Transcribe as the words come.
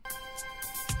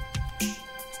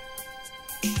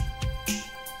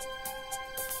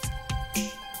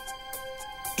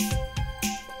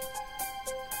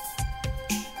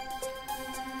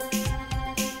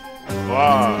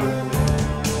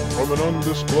from an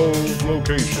undisclosed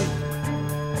location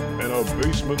in a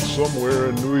basement somewhere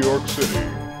in New York City.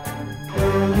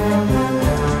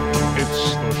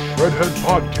 It's the Shredhead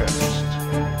Podcast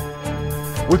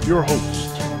with your host,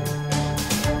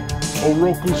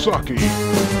 Oroku Saki,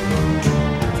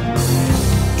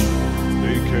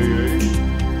 a.k.a.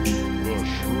 The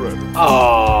Shredder.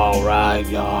 Alright,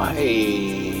 y'all.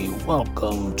 Hey,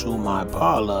 welcome to my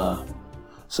parlor,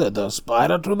 said the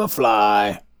spider to the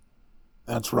fly.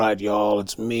 That's right, y'all.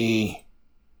 It's me,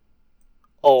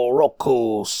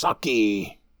 Oroku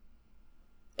Saki,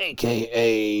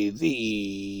 a.k.a. the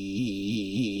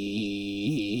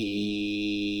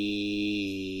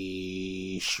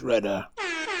Shredder.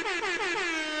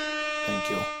 Thank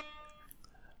you.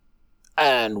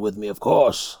 And with me, of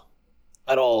course,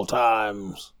 at all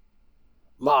times,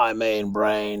 my main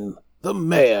brain, the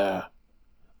mayor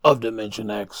of Dimension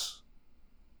X,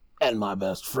 and my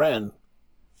best friend,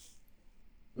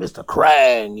 Mr.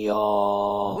 Krang,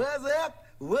 y'all. What's up?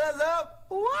 What's up?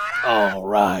 What up? All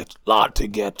right, lot to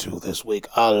get to this week.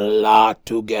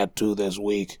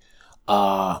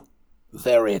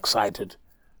 Very excited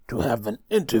to have an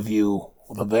interview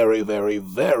with a very, very,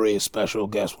 very special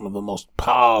guest, one of the most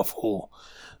powerful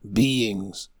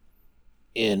beings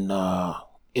in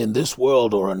this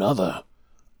world or another.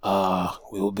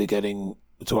 We will be getting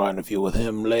to our interview with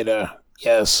him later.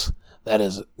 Yes, that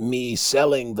is me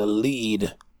selling the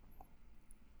lead.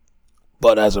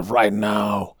 But as of right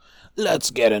now, let's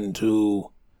get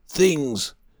into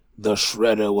things the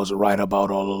Shredder was right about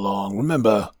all along.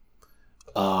 Remember,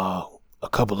 a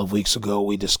couple of weeks ago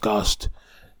we discussed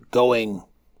going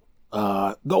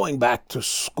back to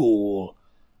school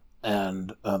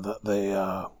and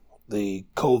the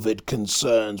COVID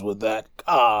concerns with that.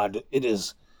 God, it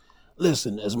is.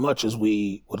 Listen, as much as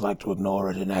we would like to ignore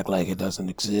it and act like it doesn't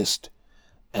exist,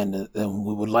 and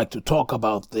we would like to talk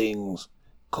about things,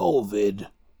 COVID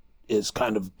is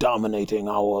kind of dominating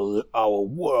our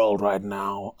world right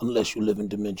now, unless you live in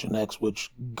Dimension X,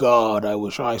 which, God, I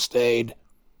wish I stayed.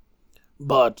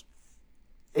 But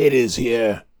it is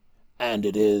here, and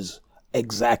it is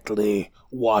exactly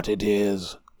what it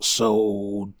is,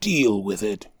 so deal with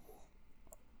it.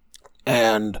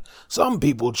 And some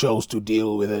people chose to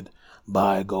deal with it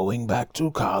by going back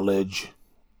to college.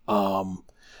 And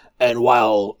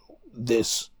while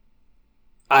this,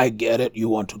 I get it, you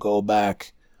want to go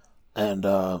back and,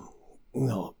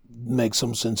 make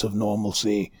some sense of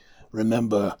normalcy.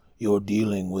 Remember, you're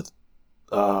dealing with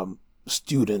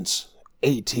students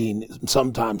 18,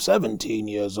 sometimes 17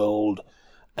 years old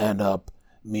and up,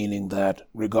 meaning that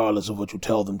regardless of what you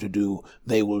tell them to do,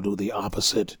 they will do the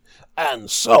opposite. And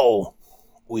so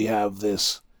we have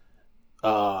this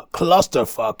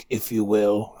clusterfuck, if you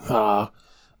will.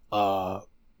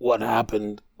 What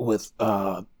happened with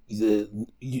the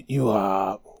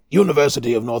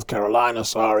University of North Carolina,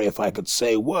 sorry if I could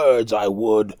say words, I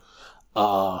would,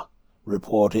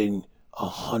 reporting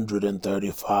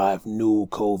 135 new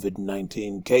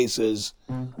COVID-19 cases.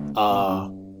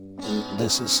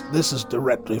 This is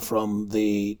directly from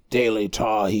the Daily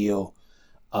Tar Heel,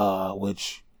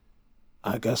 which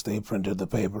I guess they printed the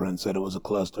paper and said it was a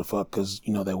clusterfuck because,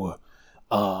 they were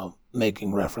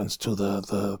making reference to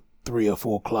the 3 or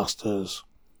 4 clusters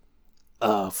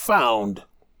found.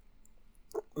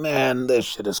 Man, this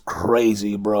shit is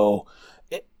crazy, bro.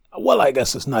 I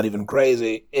guess it's not even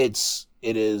crazy. It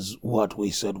is what we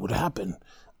said would happen.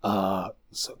 So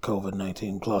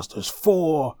COVID-19 clusters,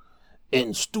 4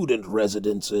 in student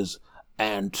residences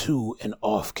and 2 in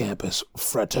off-campus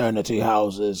fraternity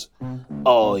houses.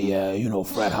 Oh yeah,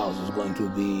 frat house is going to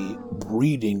be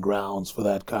breeding grounds for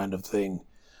that kind of thing.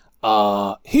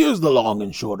 Here's the long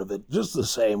and short of it. Just the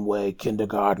same way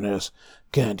kindergartners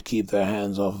can't keep their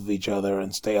hands off of each other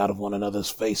and stay out of one another's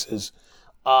faces,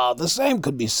 the same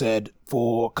could be said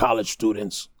for college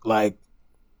students. Like,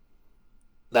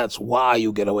 that's why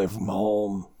you get away from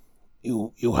home.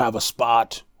 You have a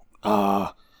spot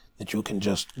that you can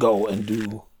just go and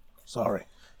do. Sorry.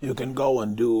 You can go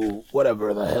and do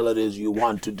whatever the hell it is you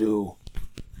want to do.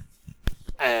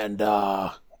 And,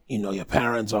 your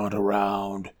parents aren't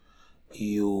around.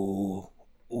 You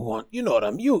want, what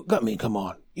I mean? Come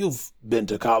on. You've been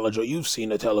to college or you've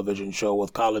seen a television show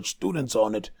with college students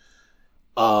on it.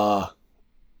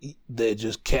 They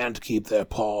just can't keep their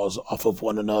paws off of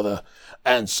one another.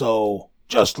 And so,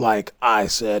 just like I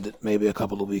said maybe a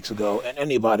couple of weeks ago, and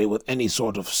anybody with any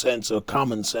sort of sense or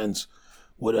common sense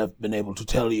would have been able to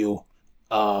tell you,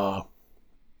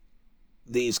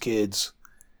 these kids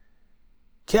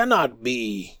cannot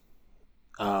be,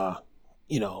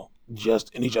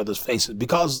 just in each other's faces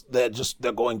because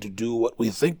they're going to do what we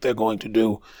think they're going to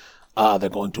do. They're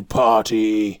going to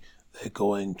party. They're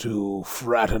going to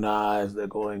fraternize. They're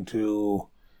going to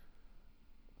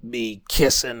be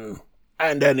kissing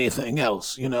and anything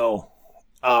else, Here,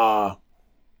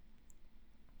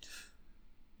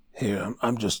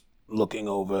 I'm just looking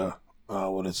over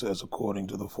what it says. According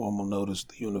to the formal notice,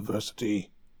 the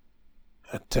university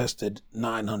had tested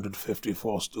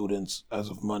 954 students as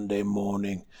of Monday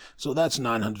morning. So that's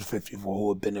 954 who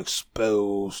have been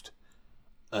exposed.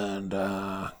 And,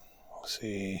 let's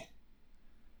see,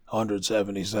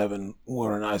 177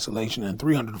 were in isolation and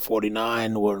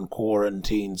 349 were in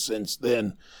quarantine. Since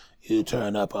then, you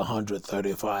turn up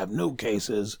 135 new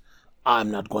cases.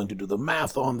 I'm not going to do the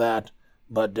math on that,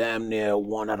 but damn near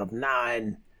 1 out of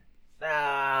 9.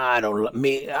 I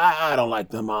don't like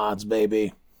them odds,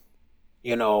 baby.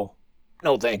 No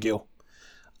thank you.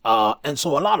 And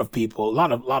so a lot of people, a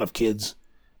lot of kids,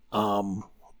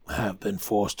 have been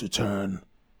forced to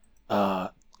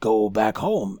go back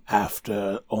home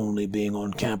after only being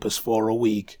on campus for a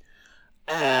week.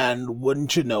 And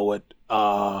wouldn't you know it,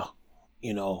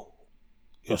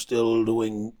 you're still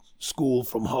doing school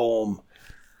from home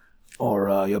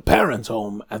or your parents'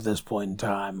 home at this point in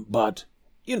time. But,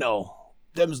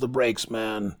 them's the breaks,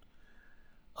 man.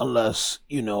 Unless,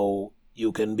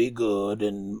 you can be good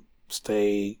and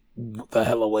stay the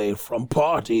hell away from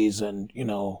parties and,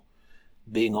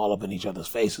 being all up in each other's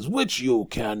faces, which you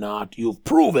cannot. You've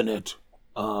proven it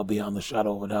beyond the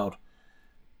shadow of a doubt.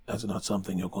 That's not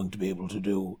something you're going to be able to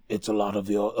do. It's a lot of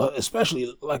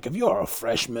especially like if you're a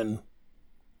freshman,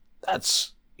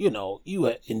 that's,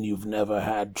 you've never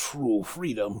had true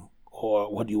freedom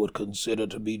or what you would consider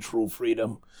to be true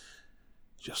freedom.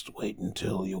 Just wait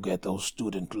until you get those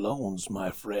student loans,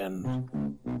 my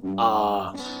friend.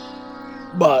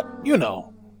 But,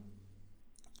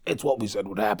 it's what we said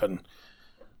would happen.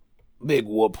 Big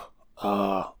whoop.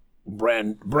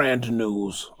 Brand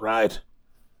news, right?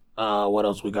 What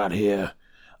else we got here?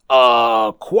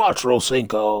 Cuatro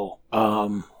Cinco,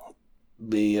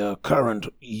 the current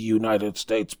United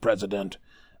States president,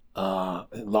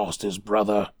 lost his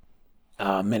brother.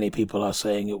 Many people are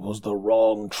saying it was the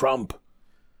wrong Trump.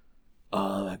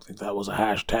 I think that was a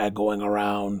hashtag going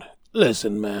around.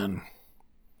 Listen, man.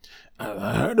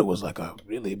 I heard it was like a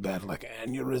really bad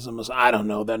aneurysm. I don't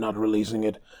know. They're not releasing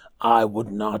it. I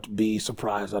would not be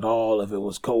surprised at all if it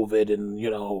was COVID and,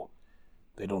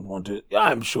 they don't want to.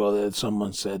 I'm sure that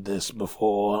someone said this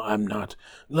before. I'm not.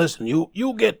 Listen,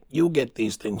 you get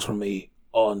these things from me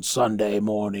on Sunday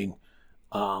morning,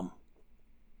 after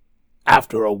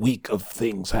a week of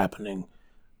things happening.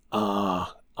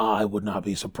 I would not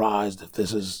be surprised if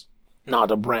this is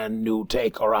not a brand new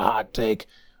take or a hot take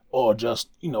or just,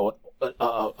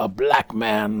 a black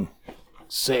man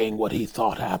saying what he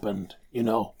thought happened, It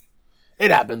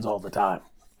happens all the time.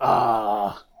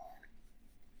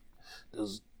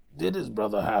 Did his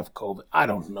brother have COVID? I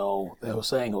don't know. They were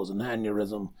saying it was an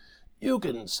aneurysm. You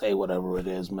can say whatever it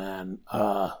is, man.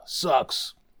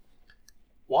 Sucks.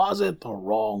 Was it the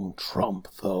wrong Trump,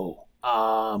 though?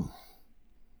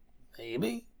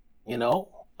 Maybe,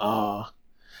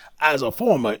 as a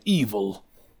former evil,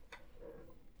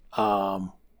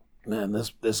 man,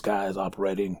 this guy is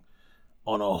operating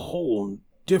on a whole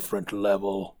different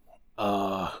level.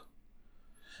 And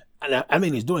I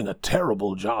mean, he's doing a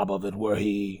terrible job of it where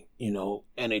he,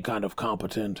 any kind of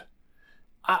competent.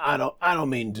 I don't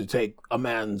mean to take a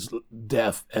man's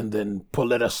death and then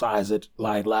politicize it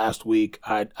like last week.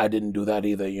 I didn't do that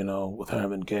either, with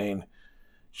Herman Cain.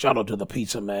 Shout out to the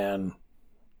pizza man.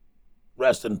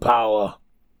 Rest in power.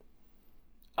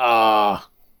 Yeah,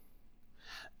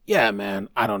 man.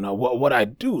 I don't know what I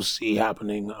do see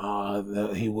happening.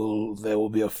 There will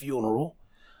be a funeral.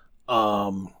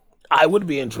 I would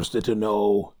be interested to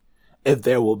know if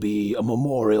there will be a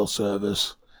memorial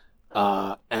service,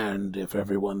 and if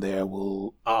everyone there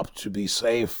will opt to be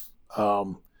safe.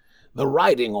 The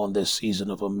writing on this season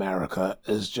of America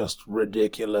is just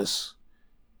ridiculous.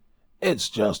 It's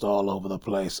just all over the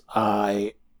place.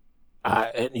 And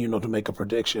to make a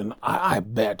prediction, I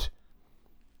bet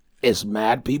it's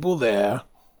mad people there,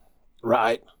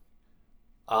 right?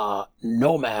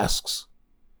 No masks.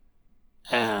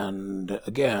 And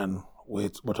again, we're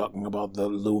talking about the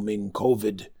looming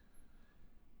COVID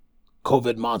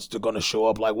monster gonna show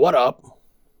up like, what up?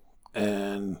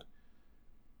 And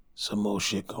some more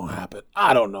shit gonna happen.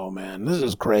 I don't know, man. This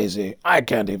is crazy. I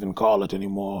can't even call it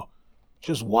anymore.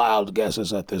 Just wild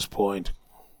guesses at this point.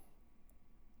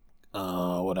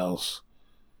 What else?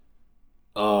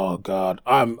 Oh God,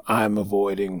 I'm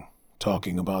avoiding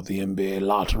talking about the NBA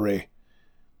lottery,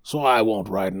 so I won't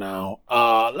right now.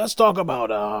 Let's talk about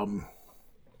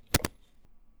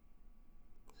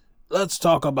let's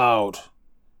talk about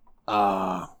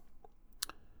what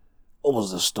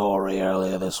was the story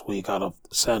earlier this week out of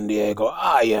San Diego?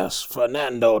 Yes,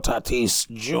 Fernando Tatis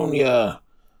Jr.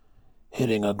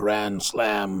 hitting a grand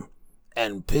slam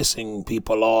and pissing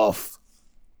people off,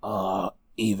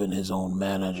 even his own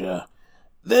manager.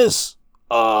 This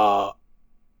along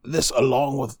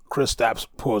with Kristaps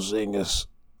Porzingis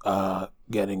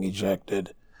getting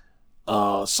ejected,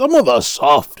 some of the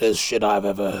softest shit I've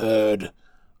ever heard.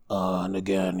 And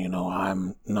again,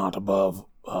 I'm not above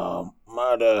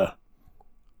murder,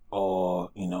 or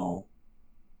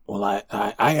well, I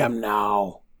am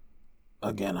now.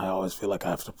 Again, I always feel like I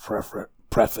have to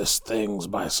preface things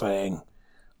by saying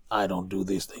I don't do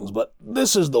these things, but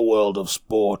this is the world of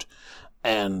sport,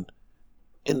 and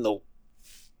in the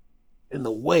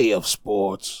way of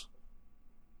sports,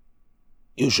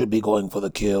 you should be going for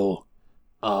the kill.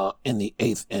 In the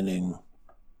 8th inning,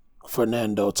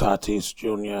 Fernando Tatis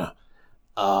Jr.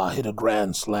 Hit a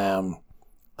grand slam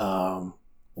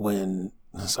when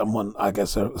someone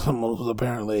was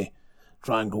apparently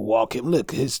trying to walk him. Look,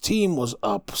 his team was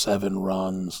up 7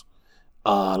 runs.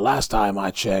 Last time I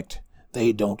checked,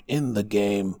 they don't end the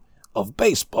game of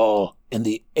baseball in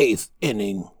the 8th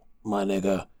inning, my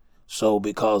nigga. So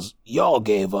because y'all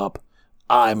gave up,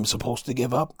 I'm supposed to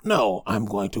give up? No, I'm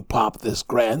going to pop this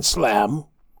grand slam.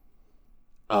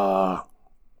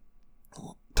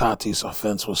 Tatis'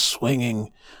 offense was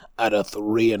swinging at a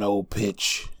 3-0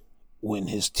 pitch when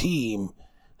his team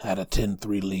had a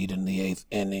 10-3 lead in the 8th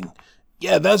inning.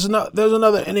 Yeah, there's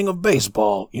another inning of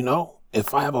baseball,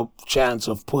 If I have a chance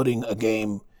of putting a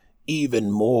game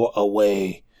even more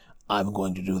away, I'm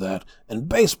going to do that. And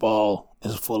baseball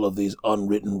is full of these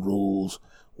unwritten rules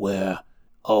where,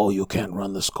 you can't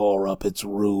run the score up, it's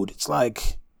rude. It's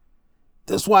like,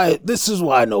 this is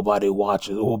why nobody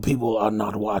watches, or people are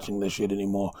not watching this shit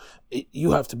anymore.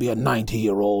 You have to be a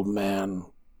 90-year-old man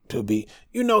to be,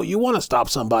 you want to stop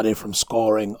somebody from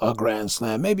scoring a grand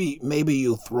slam. Maybe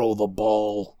you throw the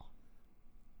ball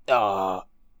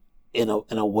in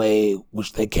a way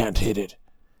which they can't hit it,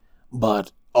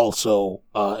 but also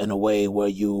in a way where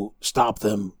you stop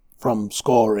them from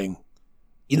scoring.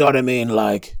 You know what I mean?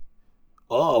 Like,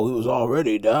 he was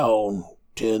already down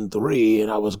 10-3 and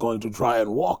I was going to try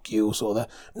and walk you so that...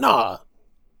 Nah.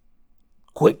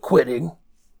 Quit quitting.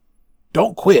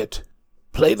 Don't quit.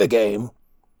 Play the game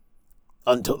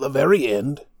until the very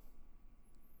end.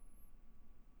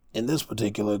 In this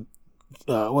particular...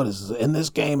 In this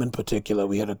game in particular,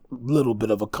 we had a little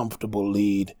bit of a comfortable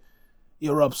lead.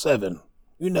 You're up 7.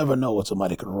 You never know what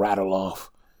somebody could rattle off.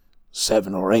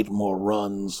 7 or 8 more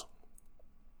runs.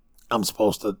 I'm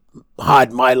supposed to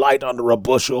hide my light under a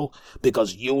bushel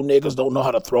because you niggas don't know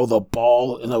how to throw the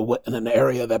ball in an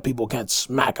area that people can't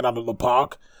smack it out of the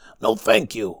park? No,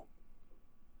 thank you.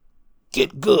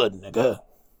 Get good, nigga.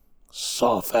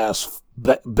 Soft-ass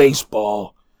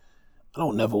baseball. I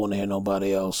don't never want to hear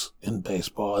nobody else in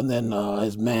baseball. And then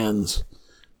the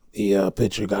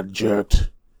pitcher got jerked,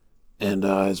 and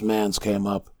his mans came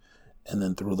up and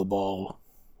then threw the ball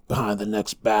behind the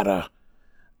next batter.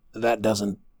 That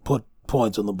doesn't put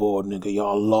points on the board, nigga.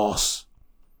 Y'all lost.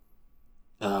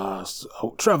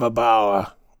 So Trevor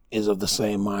Bauer is of the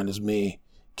same mind as me.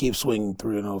 Keep swinging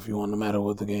 3-0 if you want, no matter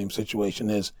what the game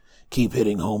situation is. Keep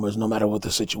hitting homers, no matter what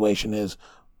the situation is.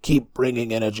 Keep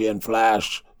bringing energy and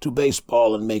flash to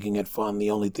baseball and making it fun. The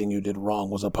only thing you did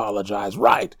wrong was apologize.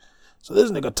 Right. So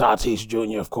this nigga Tatis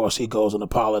Jr., of course, he goes and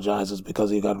apologizes because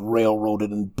he got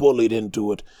railroaded and bullied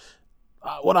into it.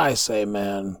 What I say,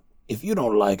 man, if you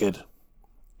don't like it,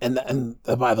 and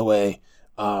by the way,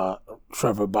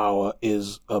 Trevor Bauer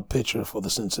is a pitcher for the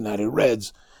Cincinnati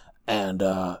Reds, and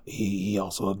he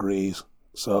also agrees.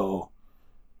 So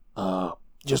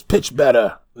just pitch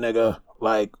better, nigga.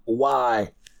 Like,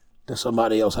 why does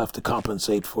somebody else have to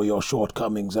compensate for your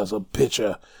shortcomings as a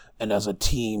pitcher and as a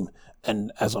team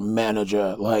and as a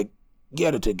manager? Like,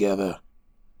 get it together.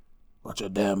 Bunch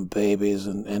of damn babies,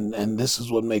 and this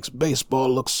is what makes baseball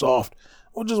look soft,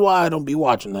 which is why I don't be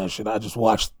watching that shit. I just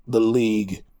watch the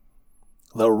league,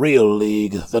 the real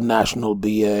league, the National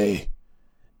BA,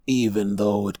 even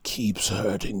though it keeps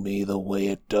hurting me the way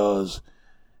it does.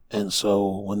 And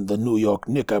so when the New York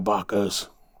Knickerbockers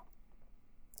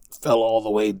fell all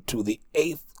the way to the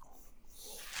 8th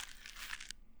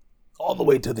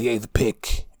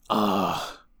pick,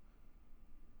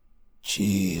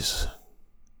 jeez.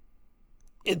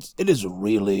 It is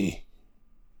really,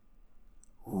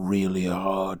 really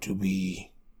hard to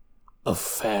be a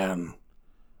fan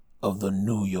of the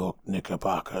New York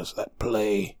Knickerbockers that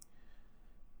play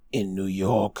in New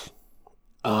York.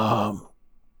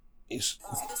 He's,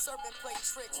 The serpent play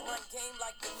tricks, run game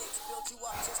like the Knicks, build you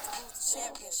up just to lose the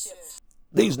championship.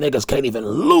 these niggas can't even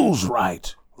lose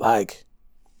right. Like,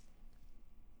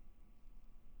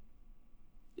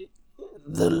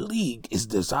 the league is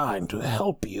designed to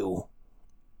help you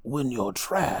when you're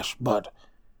trash, but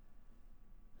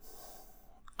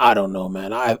I don't know,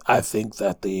 man. I think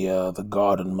that the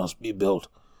garden must be built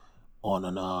on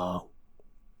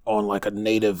like a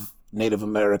Native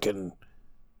American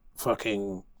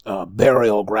fucking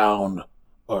burial ground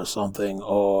or something,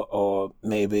 or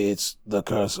maybe it's the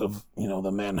curse of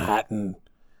the Manhattan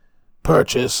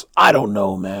Purchase. I don't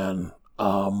know, man.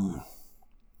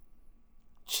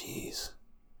 Jeez.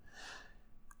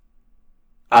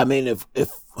 I mean,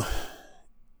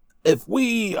 if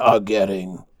we are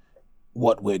getting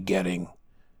what we're getting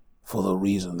for the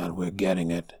reason that we're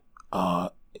getting it,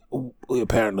 we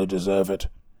apparently deserve it.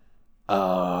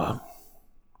 I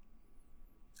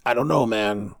don't know,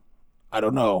 man. I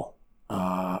don't know.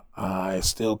 I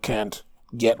still can't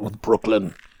get with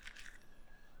Brooklyn.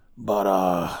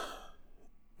 But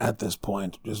at this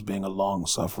point, just being a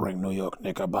long-suffering New York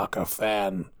Knickerbocker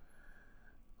fan,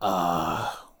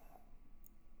 I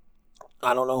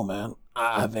don't know, man.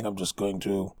 I think I'm just going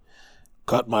to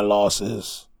cut my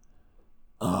losses,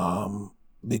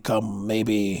 become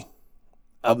maybe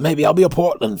I'll be a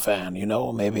Portland fan,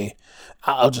 maybe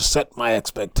I'll just set my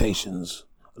expectations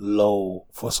low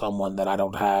for someone that I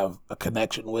don't have a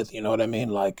connection with, you know what I mean?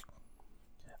 Like,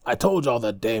 I told y'all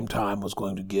that Dame Time was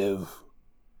going to give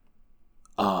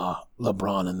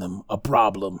LeBron and them a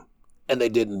problem, and they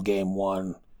did in game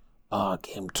 1.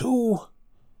 Game 2,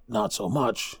 not so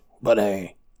much, but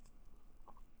hey,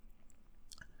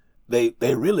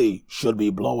 they really should be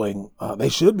blowing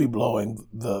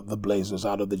the Blazers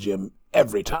out of the gym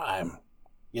every time.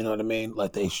 You know what I mean?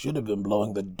 Like, they should have been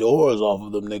blowing the doors off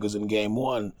of them niggas in game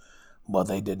 1, but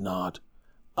they did not.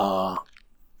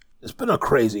 It's been a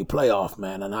crazy playoff,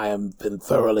 man, and I have been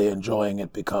thoroughly enjoying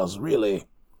it because really,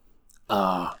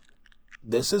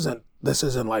 this isn't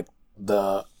like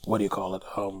the, what do you call it?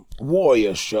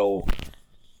 Warriors show.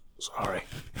 Sorry.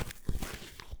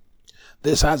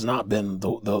 This has not been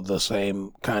the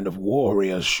same kind of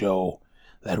Warriors show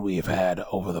that we've had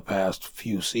over the past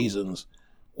few seasons,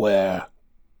 where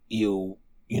you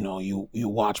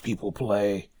watch people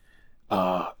play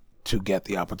to get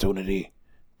the opportunity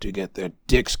to get their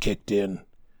dicks kicked in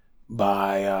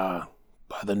by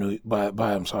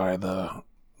the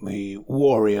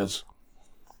Warriors.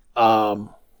 Yeah,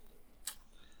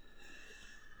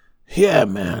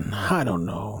 man, I don't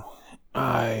know.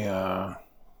 I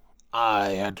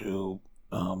had to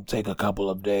take a couple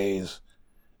of days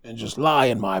and just lie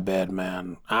in my bed,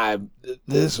 man.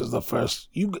 This is the first,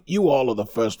 you all are the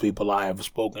first people I have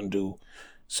spoken to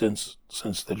since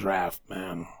the draft,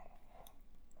 man.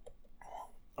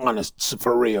 Honest,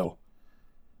 for real.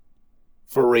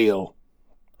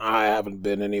 I haven't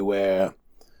been anywhere.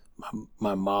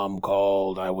 My mom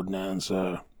called, I wouldn't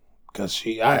answer, because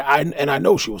I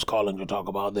know she was calling to talk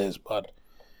about this, but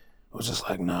I was just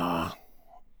like, nah.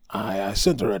 I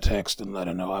sent her a text and let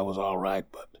her know I was all right,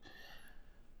 but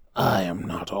I am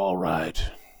not all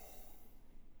right.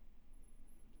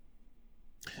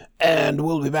 And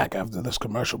we'll be back after this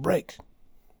commercial break.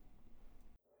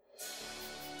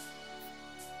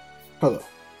 Hello,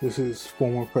 this is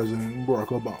former President Barack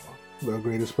Obama, the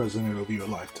greatest president of your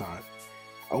lifetime.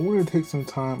 I wanted to take some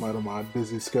time out of my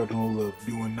busy schedule of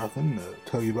doing nothing to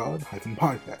tell you about Hyphen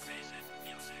Podcast.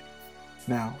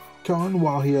 Now, Kellen,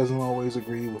 while he hasn't always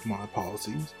agreed with my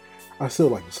policies, I still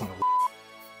like the son of a.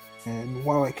 And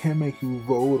while I can't make you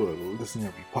vote or listen to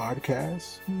every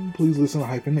podcast, please listen to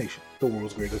Hyphen Nation, the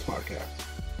world's greatest podcast.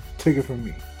 Take it from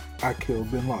me, I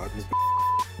killed Bin Laden's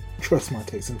Trust my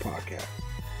taste in podcasts.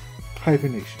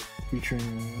 Hyphen Nation,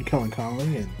 featuring Kellen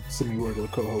Conley and semi-regular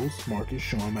co-hosts Marcus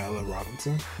Sean Mallett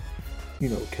Robinson. You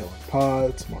know, Kellen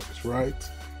Pods, Marcus Wright.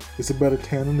 It's a better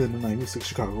tandem than the 96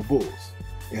 Chicago Bulls.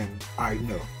 And I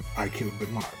know I killed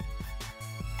Bin Laden.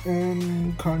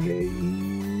 And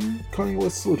Kanye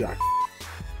West Slow Jack.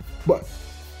 But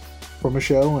for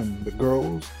Michelle and the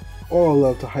girls, all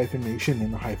love to Hyphen Nation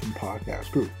and the Hyphen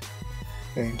Podcast group.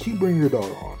 And keep bringing your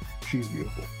daughter on. She's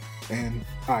beautiful. And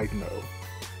I know.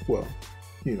 Well,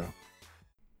 you know.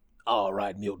 All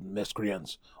right, mutant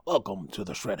miscreants. Welcome to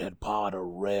the Shredhead Pod, a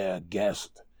rare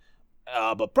guest.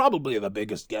 But probably the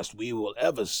biggest guest we will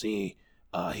ever see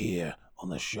here on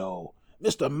the show.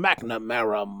 Mr.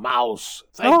 McNamara Mouse.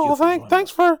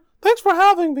 Thanks for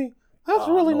having me. That's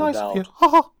really no nice doubt.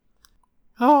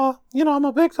 of you. I'm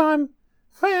a big time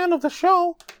fan of the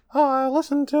show. I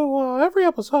listen to every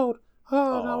episode.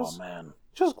 And I was Man.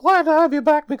 just glad to have you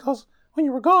back because when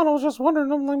you were gone, I was just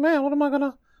wondering. I'm like, man, what am I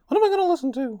gonna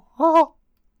listen to? Oh,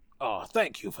 Oh,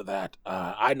 thank you for that.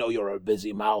 I know you're a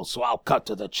busy mouth, so I'll cut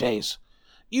to the chase.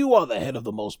 You are the head of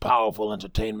the most powerful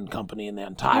entertainment company in the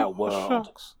entire world.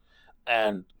 shucks.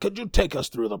 And could you take us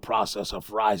through the process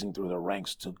of rising through the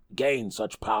ranks to gain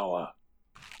such power?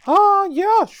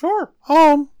 Yeah, sure.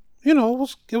 It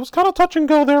was kind of touch and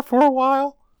go there for a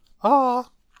while.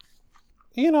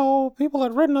 People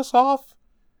had written us off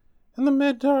in the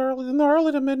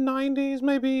early to mid '90s,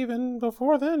 maybe even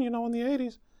before then. In the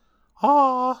 '80s.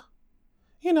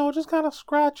 Just kind of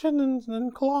scratching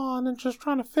and clawing and just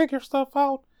trying to figure stuff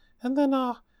out. And then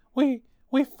we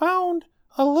found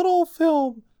a little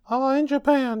film in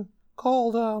Japan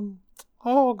called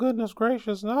oh goodness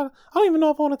gracious, and I don't even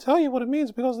know if I want to tell you what it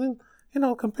means, because then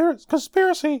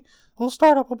conspiracy will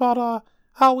start up about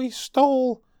how we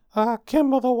stole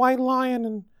Kimba the White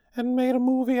Lion and made a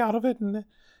movie out of it, and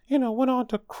went on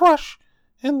to crush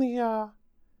in the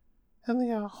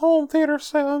home theater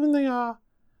sale, in the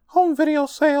home video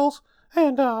sales,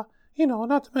 and not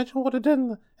to mention what it did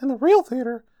in the real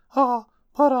theater.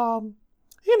 But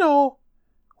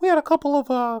we had a couple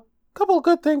of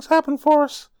good things happen for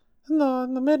us in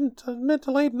the mid to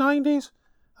late '90s,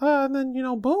 and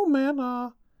then boom,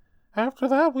 man. After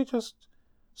that, we just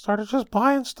started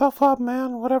buying stuff up,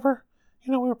 man. Whatever,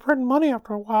 we were printing money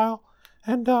after a while,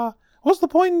 and what's the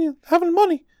point in having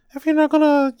money if you're not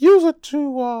gonna use it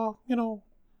to rule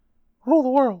the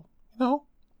world?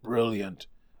 Brilliant.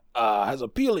 Has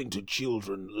appealing to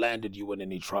children landed you in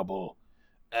any trouble?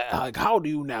 How do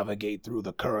you navigate through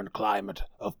the current climate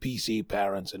of PC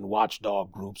parents and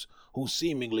watchdog groups who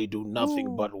seemingly do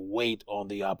nothing but wait on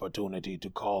the opportunity to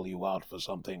call you out for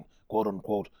something,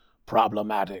 quote-unquote,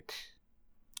 problematic?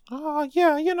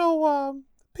 Yeah,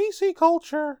 PC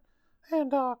culture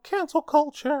and cancel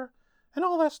culture and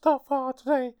all that stuff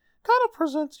today kind of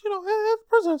presents, it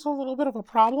presents a little bit of a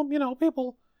problem.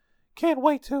 People can't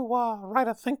wait to write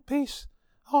a think piece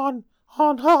on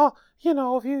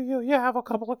if you have a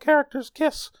couple of characters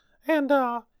kiss, and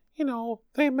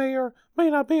they may or may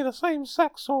not be the same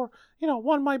sex, or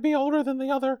one might be older than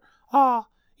the other. And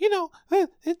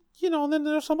then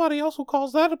there's somebody else who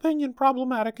calls that opinion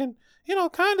problematic, and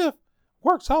kind of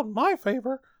works out in my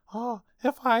favor.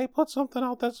 If I put something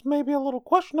out that's maybe a little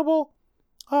questionable,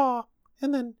 and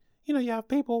then you have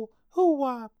people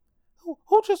who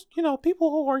just, people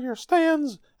who are your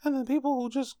stands, and then people who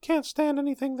just can't stand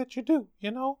anything that you do,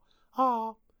 you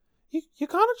kind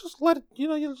of just let it,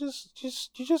 you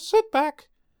just sit back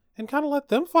and kind of let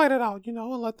them fight it out, and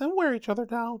let them wear each other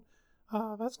down.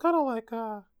 That's kind of like,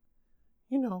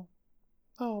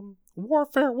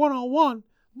 Warfare 101.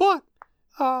 But,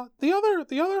 the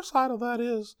other side of that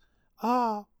is,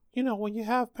 when you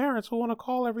have parents who want to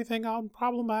call everything out and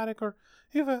problematic, or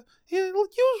usually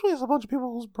it's a bunch of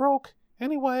people who's broke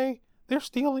anyway. They're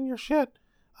stealing your shit.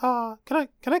 Can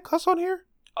I cuss on here?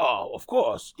 Oh, of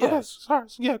course. Yes. Okay, sorry.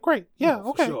 Yeah, great. Yeah, No,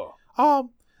 okay. Sure.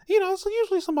 It's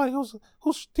usually somebody who's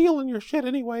stealing your shit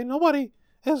anyway. Nobody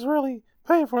is really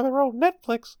paying for their own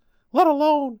Netflix, let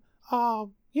alone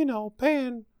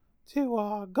paying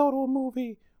to go to a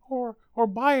movie or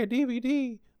buy a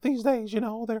DVD these days.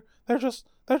 They're just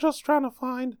trying to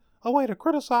find a way to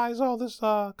criticize all this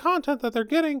content that they're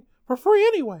getting for free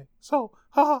anyway. So,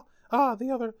 like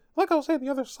I was saying, the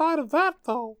other side of that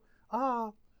though,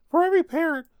 for every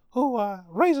parent who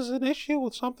raises an issue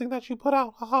with something that you put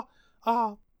out,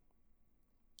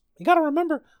 you got to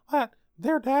remember that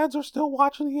their dads are still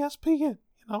watching ESPN.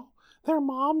 Their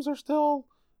moms are still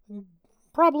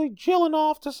probably jilling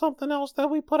off to something else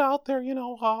that we put out there.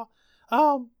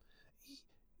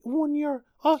 When you're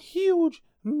a huge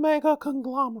mega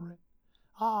conglomerate,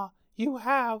 you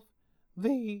have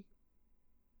the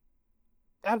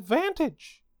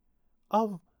advantage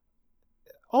of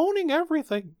owning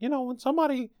everything. When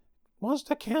somebody wants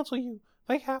to cancel you,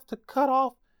 they have to cut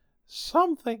off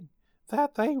something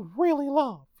that they really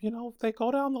love. If they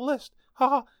go down the list,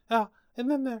 and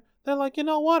then they're like, you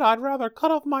know what? I'd rather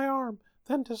cut off my arm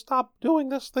than to stop doing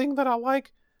this thing that I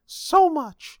like so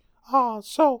much.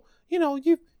 So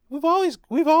we've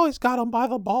always got them by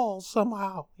the balls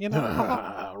somehow.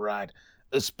 Right.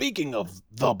 Speaking of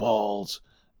the balls,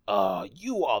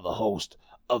 you are the host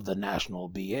of the National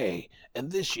BA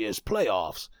and this year's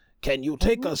playoffs. Can you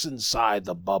take us inside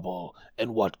the bubble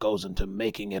and what goes into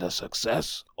making it a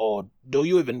success? Or do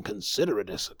you even consider it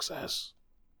a success?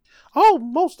 Oh,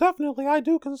 most definitely. I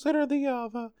do consider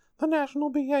the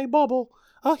National BA bubble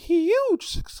a huge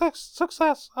success. It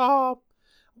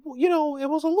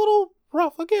was a little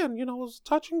rough again. It was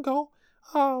touch and go.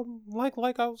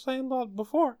 Like I was saying about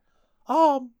before.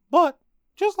 But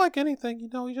just like anything,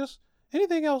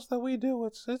 anything else that we do,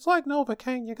 it's like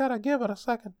Novocaine. You gotta give it a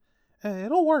second.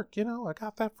 It'll work, I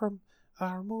got that from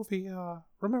our movie,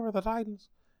 Remember the Titans.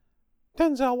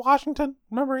 Denzel Washington,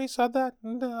 remember he said that?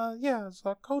 And, yeah, it's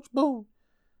Coach Boone.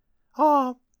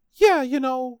 Yeah,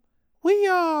 we,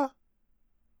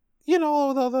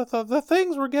 the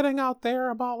things we're getting out there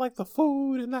about, like, the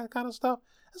food and that kind of stuff.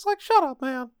 It's like, shut up,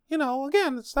 man.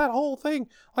 Again, it's that whole thing,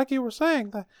 like you were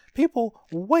saying, that people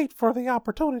wait for the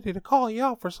opportunity to call you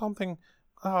out for something,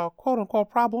 quote-unquote,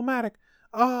 problematic.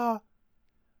 Yeah.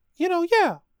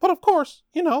 But, of course,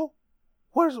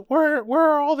 where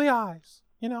are all the eyes?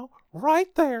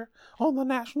 Right there on the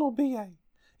national BA.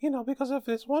 Because if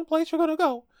it's one place you're going to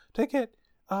go to get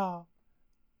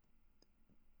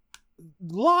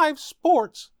live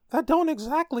sports that don't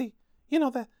exactly,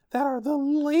 that are the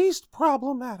least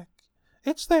problematic,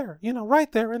 it's there, right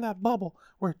there in that bubble.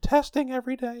 We're testing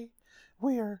every day.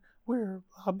 We're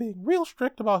being real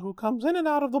strict about who comes in and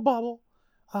out of the bubble.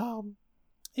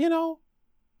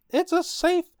 It's as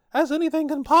safe as anything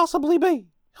can possibly be.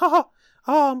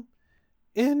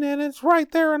 And it's right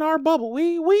there in our bubble.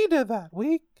 We did that.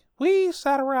 We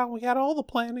sat around. We had all the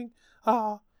planning.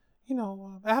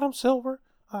 Adam Silver.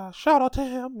 Shout out to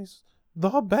him. He's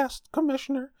the best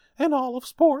commissioner in all of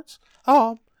sports.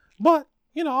 But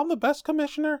I'm the best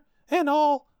commissioner in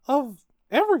all of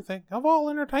everything, of all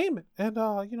entertainment. And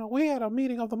we had a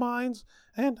meeting of the minds,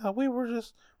 and we were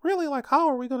just really like, how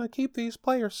are we going to keep these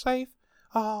players safe?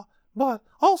 But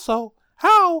also,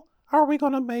 how are we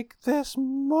going to make this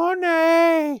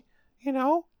money? We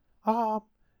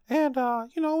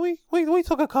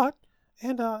took a cut.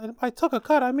 And by took a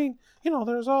cut, I mean,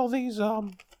 there's all these,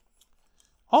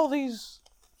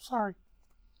 sorry,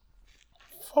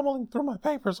 fumbling through my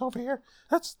papers over here.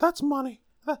 That's money.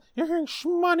 You're hearing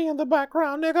shmoney in the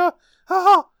background, nigga.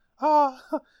 No,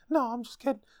 I'm just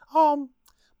kidding.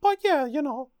 But yeah,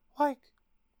 like,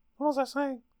 what was I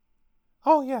saying?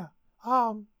 Oh yeah,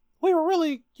 we were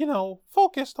really,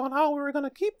 focused on how we were going to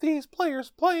keep these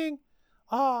players playing,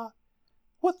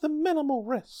 with the minimal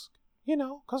risk,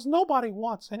 because nobody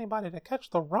wants anybody to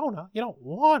catch the Rona. You don't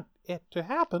want it to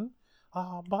happen,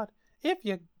 but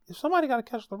if somebody got to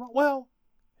catch the Rona, well,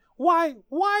 why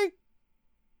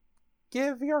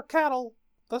give your cattle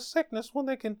the sickness when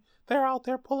they're out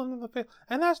there pulling in the field?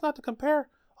 And that's not to compare,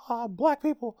 black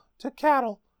people to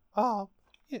cattle, but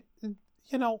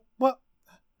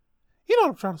you know what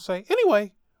I'm trying to say.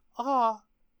 Anyway,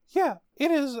 yeah, it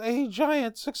is a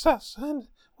giant success, and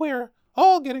we're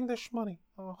all getting this money.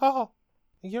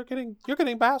 You're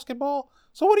getting basketball,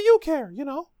 so what do you care,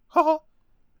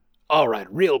 All right,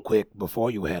 real quick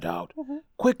before you head out. Mm-hmm.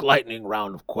 Quick lightning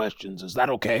round of questions. Is that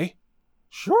okay?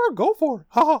 Sure, go for it.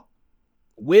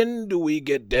 When do we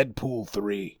get Deadpool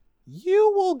 3?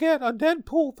 You will get a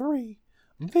Deadpool 3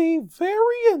 the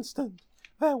very instant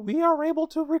that we are able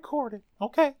to record it,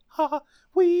 okay?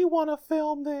 We want to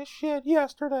film this shit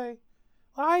yesterday.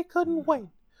 I couldn't wait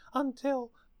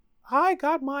until I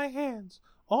got my hands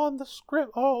on the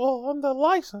script, on the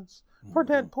license for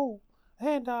Deadpool.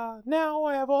 And now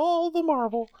I have all the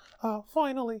Marvel,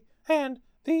 finally. And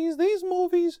these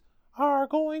movies are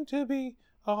going to be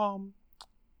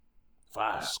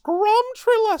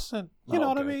scrumptious. You know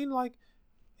what I mean? Like,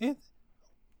 it,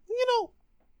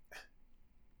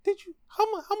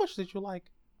 how much did you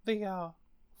like the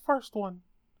first one?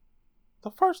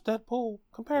 The first Deadpool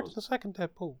compared to the second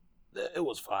Deadpool? It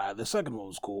was fire. The second one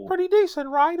was cool. Pretty decent,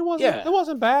 right? It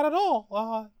wasn't bad at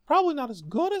all. Probably not as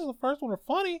good as the first one or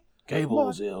funny. Cable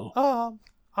was ill.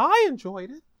 I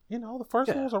enjoyed it. The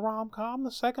first one was a rom-com.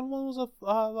 The second one was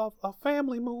a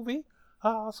family movie,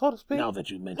 so to speak. Now that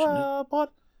you mention it.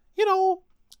 But,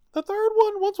 the third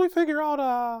one, once we figure out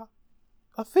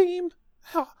a theme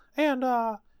and,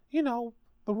 the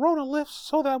Rona lifts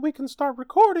so that we can start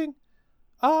recording,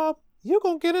 you're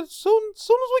going to get it soon as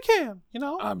we can,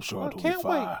 I'm sure it'll can't be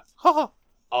fire. wait.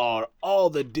 Are all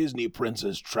the Disney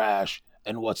princes trash?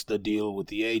 And what's the deal with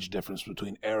the age difference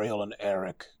between Ariel and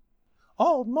Eric?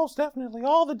 Oh, most definitely.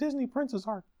 All the Disney princes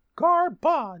are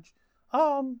garbage.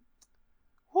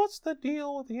 What's the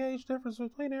deal with the age difference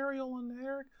between Ariel and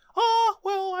Eric?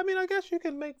 Well, I mean, I guess you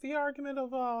can make the argument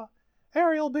of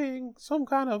Ariel being some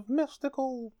kind of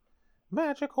mystical,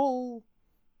 magical...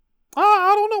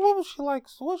 I don't know, what was she like?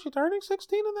 Was she turning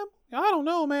 16 in them? I don't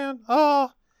know, man. I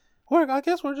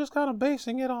guess we're just kind of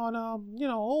basing it on,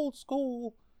 old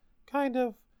school kind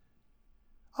of,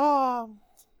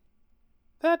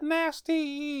 that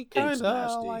nasty kind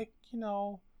of, like,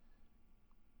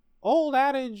 old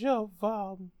adage of,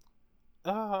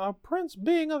 a prince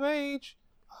being of age,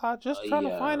 just trying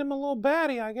to find him a little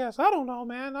baddie, I guess. I don't know,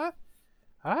 man.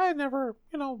 I never,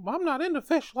 I'm not into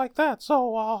fish like that,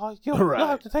 so you'll Right.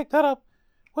 have to take that up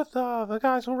with the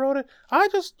guys who wrote it. I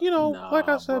just, like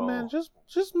I Nah, said, bro. man, just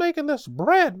making this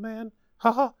bread, man.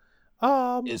 Haha.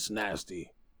 It's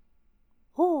nasty.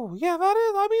 Oh, yeah, that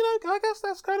is. I mean, I guess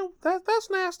that's kind of that's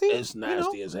nasty. It's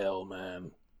nasty as hell,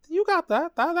 man. You got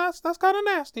that. That's kind of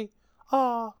nasty.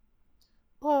 But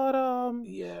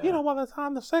Yeah. by the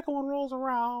time the second one rolls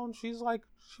around, she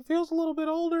feels a little bit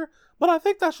older. But I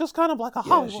think that's just kind of like a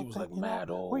Hollywood she was thing, like mad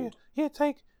old. where you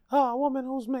take a woman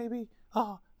who's maybe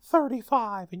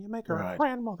 35 and you make her Right. a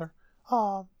grandmother.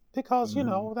 Because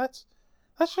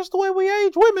that's just the way we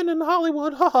age women in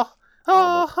Hollywood. All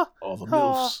the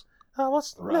MILFs.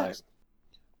 What's Right. next?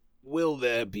 Will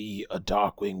there be a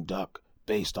Darkwing Duck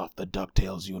based off the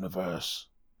DuckTales universe?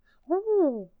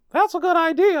 Ooh, that's a good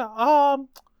idea.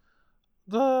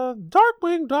 The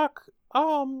Darkwing Duck.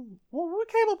 When we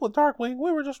came up with Darkwing,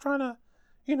 we were just trying to,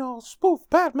 spoof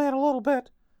Batman a little bit.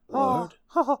 Word.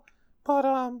 But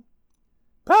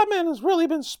Batman has really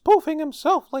been spoofing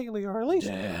himself lately, or at least,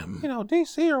 Damn.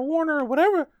 DC or Warner or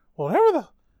whatever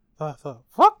the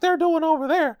fuck they're doing over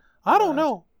there. I don't Right.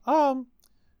 know.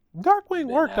 Darkwing Ben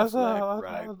worked as Affleck,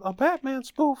 right. a Batman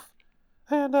spoof,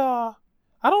 and I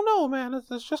don't know, man.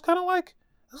 It's just kind of like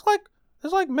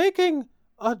it's like making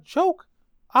a joke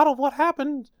out of what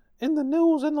happened in the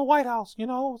news in the White House.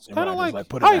 It's kind Right, of it's like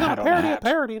putting how a you hat gonna on a parody a hat.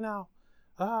 parody now.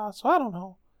 So I don't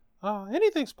know.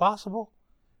 Anything's possible.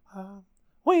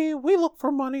 We look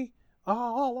for money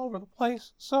all over the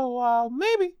place, so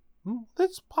maybe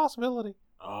it's a possibility.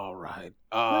 All right.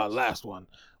 Next. Last one.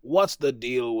 What's the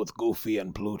deal with Goofy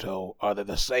and Pluto? Are they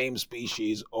the same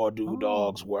species, or do Oh.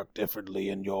 dogs work differently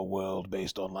in your world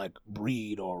based on like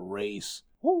breed or race?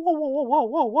 Whoa, whoa, whoa, whoa,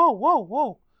 whoa, whoa, whoa,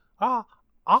 whoa, whoa.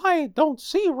 I don't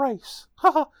see race.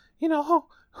 But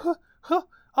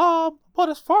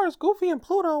as far as Goofy and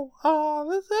Pluto,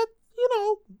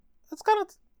 it's kind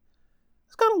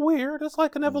of weird. It's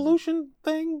like an evolution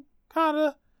thing,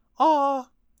 kind of.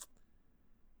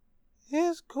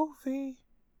 Is Goofy?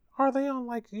 Are they on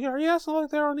are you asking like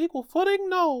they're on equal footing?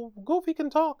 No, Goofy can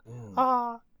talk.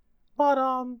 But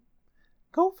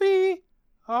Goofy,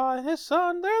 his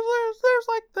son. There's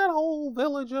like that whole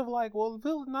village of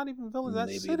not even village, that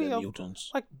Maybe city they're of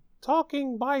mutants. like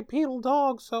talking bipedal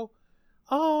dogs. So,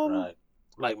 Right.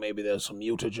 Like maybe there's some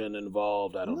mutagen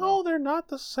involved. I don't no, know. they're not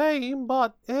the same.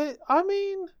 But I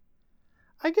mean,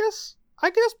 I guess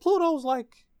Pluto's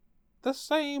like the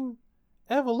same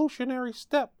evolutionary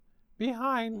step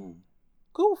behind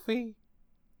Goofy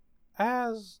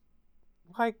as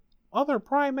like other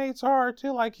primates are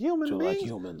to like human To beings. like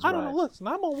humans, I don't know. right. Listen,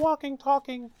 I'm a walking,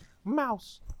 talking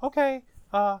mouse. Okay,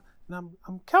 and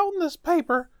I'm counting this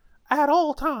paper at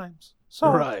all times.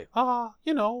 So, Right.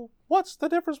 What's the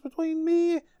difference between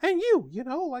me and you?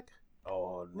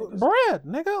 Oh, niggas. Bread,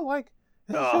 nigga. Like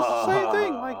it's just the same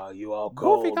thing. Like you all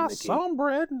Goofy cold, got Mickey. some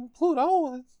bread, and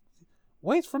Pluto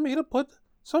waits for me to put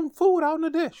some food out in the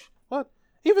dish. But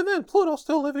even then, Pluto's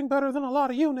still living better than a lot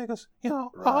of you niggas.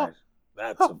 Right.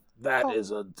 That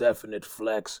is a definite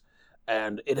flex,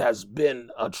 and it has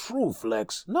been a true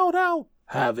flex No doubt.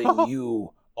 having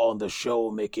you on the show,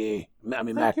 Mickey. I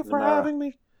mean, Thank you for McNamara. having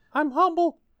me. I'm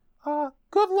humbled.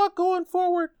 Good luck going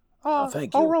forward.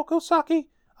 Thank you. Oroku Saki.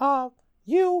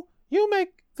 You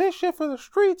make this shit for the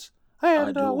streets,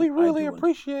 and I do, we I really do.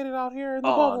 appreciate it out here in the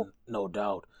bubble. No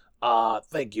doubt.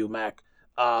 Thank you, Mac.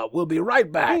 We'll be right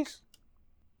back Peace.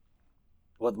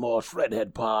 with more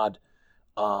Shredhead Pod.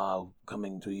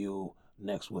 Coming to you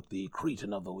next with the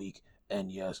Cretin of the Week, and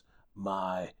yes,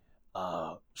 my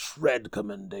Shred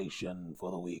commendation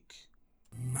for the week.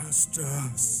 Master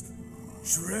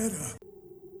Shredder.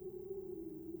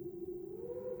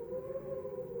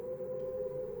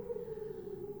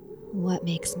 What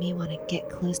makes me want to get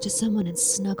close to someone and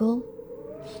snuggle?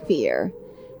 Fear.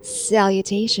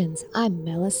 Salutations, I'm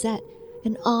Melisette,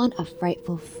 and on A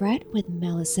Frightful Fret with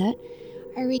Melisette,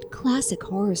 I read classic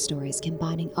horror stories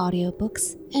combining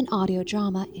audiobooks and audio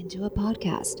drama into a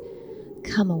podcast.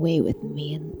 Come away with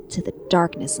me into the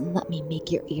darkness and let me make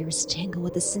your ears tingle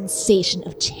with the sensation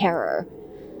of terror.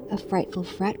 A Frightful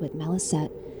Fret with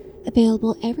Melisette,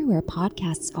 available everywhere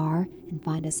podcasts are, and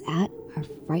find us at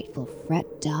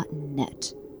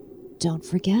ourfrightfulfret.net. Don't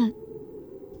forget.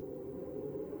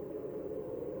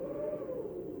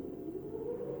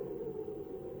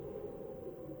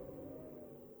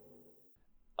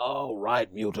 All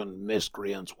right, mutant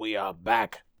miscreants, we are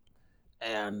back.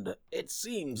 And it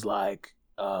seems like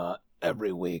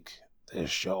every week this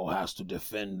show has to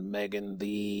defend Megan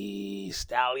the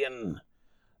Stallion.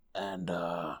 And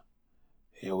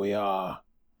here we are,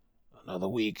 another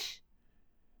week.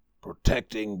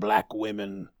 protecting black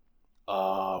women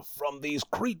from these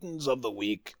cretins of the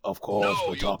week. Of course,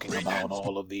 we're talking about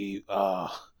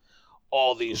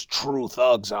all these true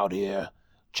thugs out here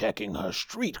checking her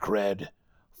street cred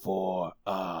for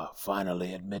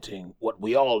finally admitting what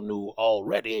we all knew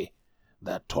already,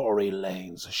 that Tory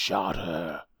Lanez shot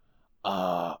her.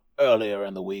 Earlier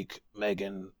in the week,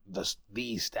 Megan the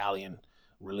Stallion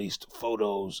released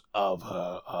photos of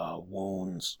her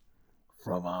wounds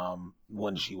from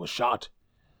when she was shot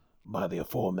by the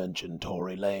aforementioned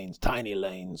Tory Lanez, Tiny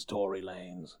Lanez, Tory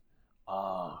Lanez,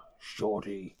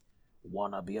 Shorty,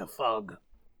 wanna be a thug,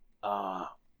 and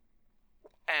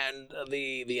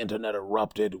the internet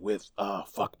erupted with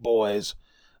fuck boys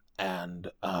and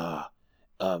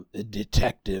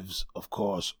detectives, of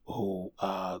course, who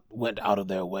went out of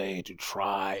their way to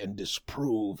try and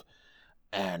disprove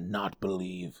and not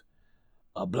believe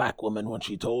a black woman when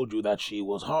she told you that she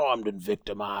was harmed and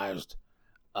victimized.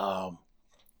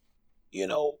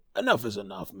 Enough is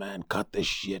enough, man. Cut this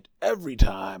shit. Every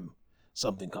time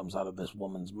something comes out of this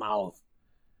woman's mouth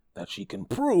that she can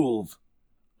prove,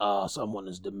 someone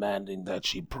is demanding that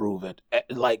she prove it.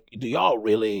 Like, do y'all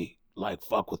really,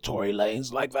 fuck with Tory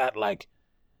Lanez like that? Like,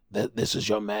 this is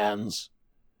your man's,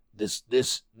 this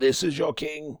is your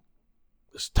king?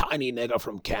 This tiny nigga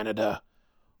from Canada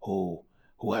who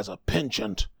has a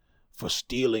penchant for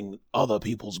stealing other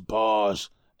people's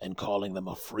bars and calling them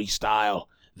a freestyle.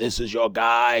 This is your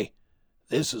guy.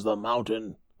 This is the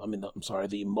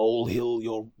the molehill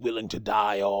you're willing to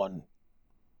die on.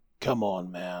 Come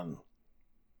on, man.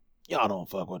 Y'all don't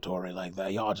fuck with Tory like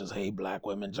that. Y'all just hate black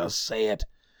women. Just say it.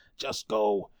 Just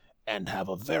go and have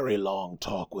a very long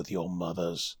talk with your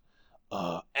mothers,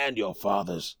 and your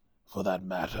fathers, for that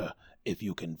matter, if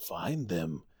you can find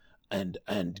them,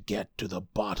 and get to the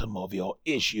bottom of your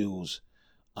issues.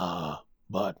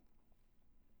 But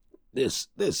this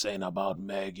ain't about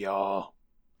Meg, y'all.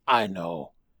 I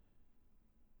know.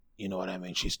 You know what I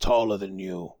mean? She's taller than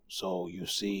you, so you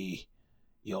see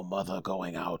your mother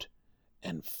going out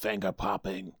and finger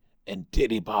popping and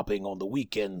titty popping on the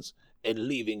weekends and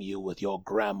leaving you with your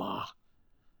grandma.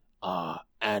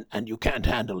 And you can't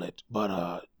handle it,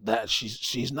 but that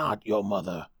she's not your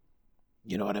mother.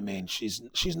 You know what I mean? She's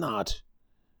not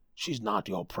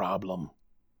your problem.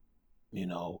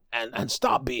 And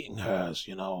stop being hers.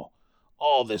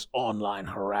 All this online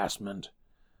harassment,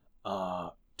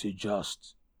 to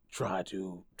just try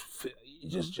to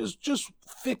just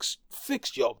fix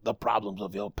the problems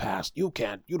of your past. You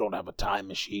don't have a time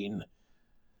machine.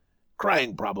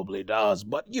 Crying probably does,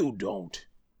 but you don't.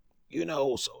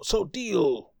 So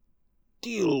deal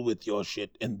with your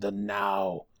shit in the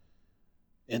now,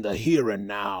 in the here and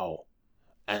now,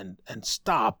 and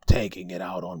stop taking it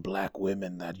out on black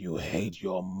women that you hate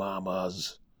your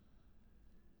mamas.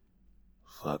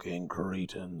 Fucking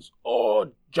cretins.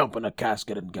 Or jump in a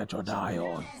casket and get your die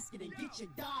on.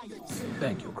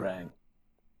 Thank you, Krang.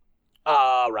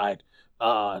 All right.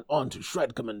 On to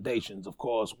Shred Commendations. Of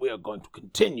course, we are going to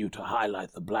continue to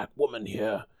highlight the black woman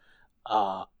here.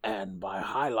 And by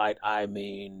highlight, I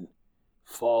mean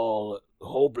fall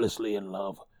hopelessly in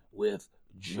love with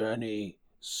Journey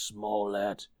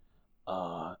Smollett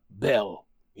Bell.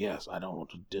 Yes, I don't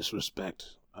want to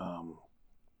disrespect her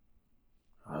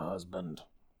husband,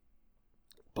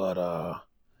 but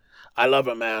I love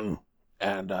her, man.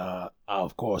 And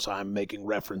of course, I'm making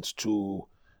reference to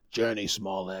Journey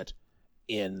Smollett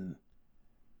in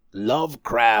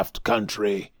Lovecraft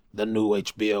Country, the new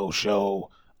HBO show,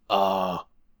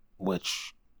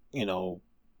 which,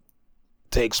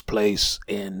 takes place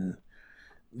in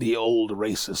the old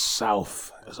racist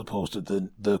South as opposed to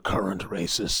the current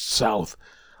racist South.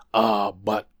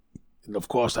 But of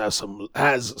course has some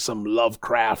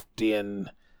Lovecraftian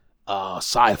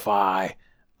sci-fi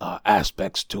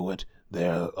aspects to it.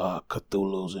 There are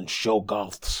Cthulhu's and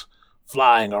Shoggoths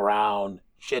flying around.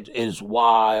 Shit is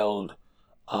wild.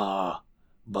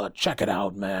 But check it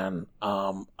out, man.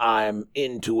 I'm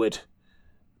into it.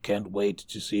 Can't wait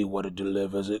to see what it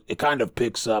delivers. It kind of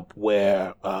picks up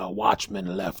where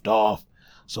Watchmen left off.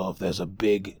 So if there's a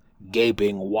big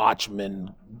gaping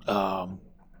Watchmen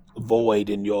void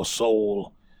in your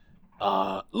soul,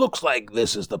 looks like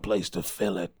this is the place to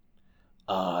fill it.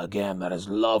 Again, that is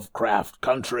Lovecraft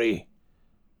Country,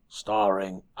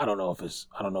 starring, I don't know if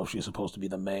she's supposed to be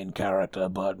the main character,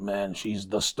 but man, she's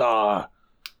the star.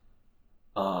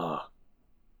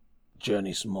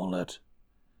 Journey Smollett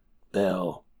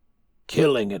Bell,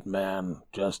 killing it, man.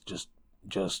 Just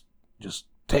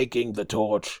taking the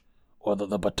torch, or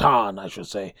the baton, I should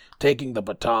say, taking the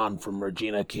baton from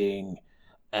Regina King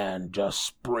and just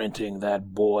sprinting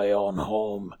that boy on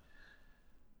home.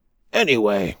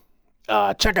 Anyway,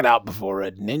 check it out before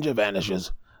it ninja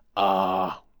vanishes.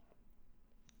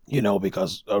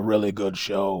 Because a really good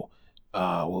show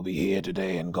will be here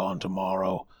today and gone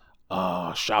tomorrow.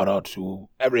 Shout out to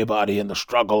everybody in the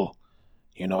struggle.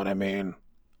 You know what I mean?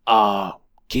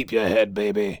 Keep your head,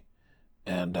 baby.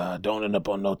 And don't end up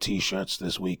on no t-shirts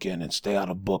this weekend and stay out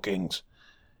of bookings.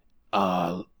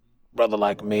 Brother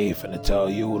like me finna tell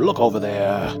you, look over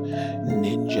there.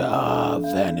 Ninja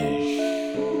vanish.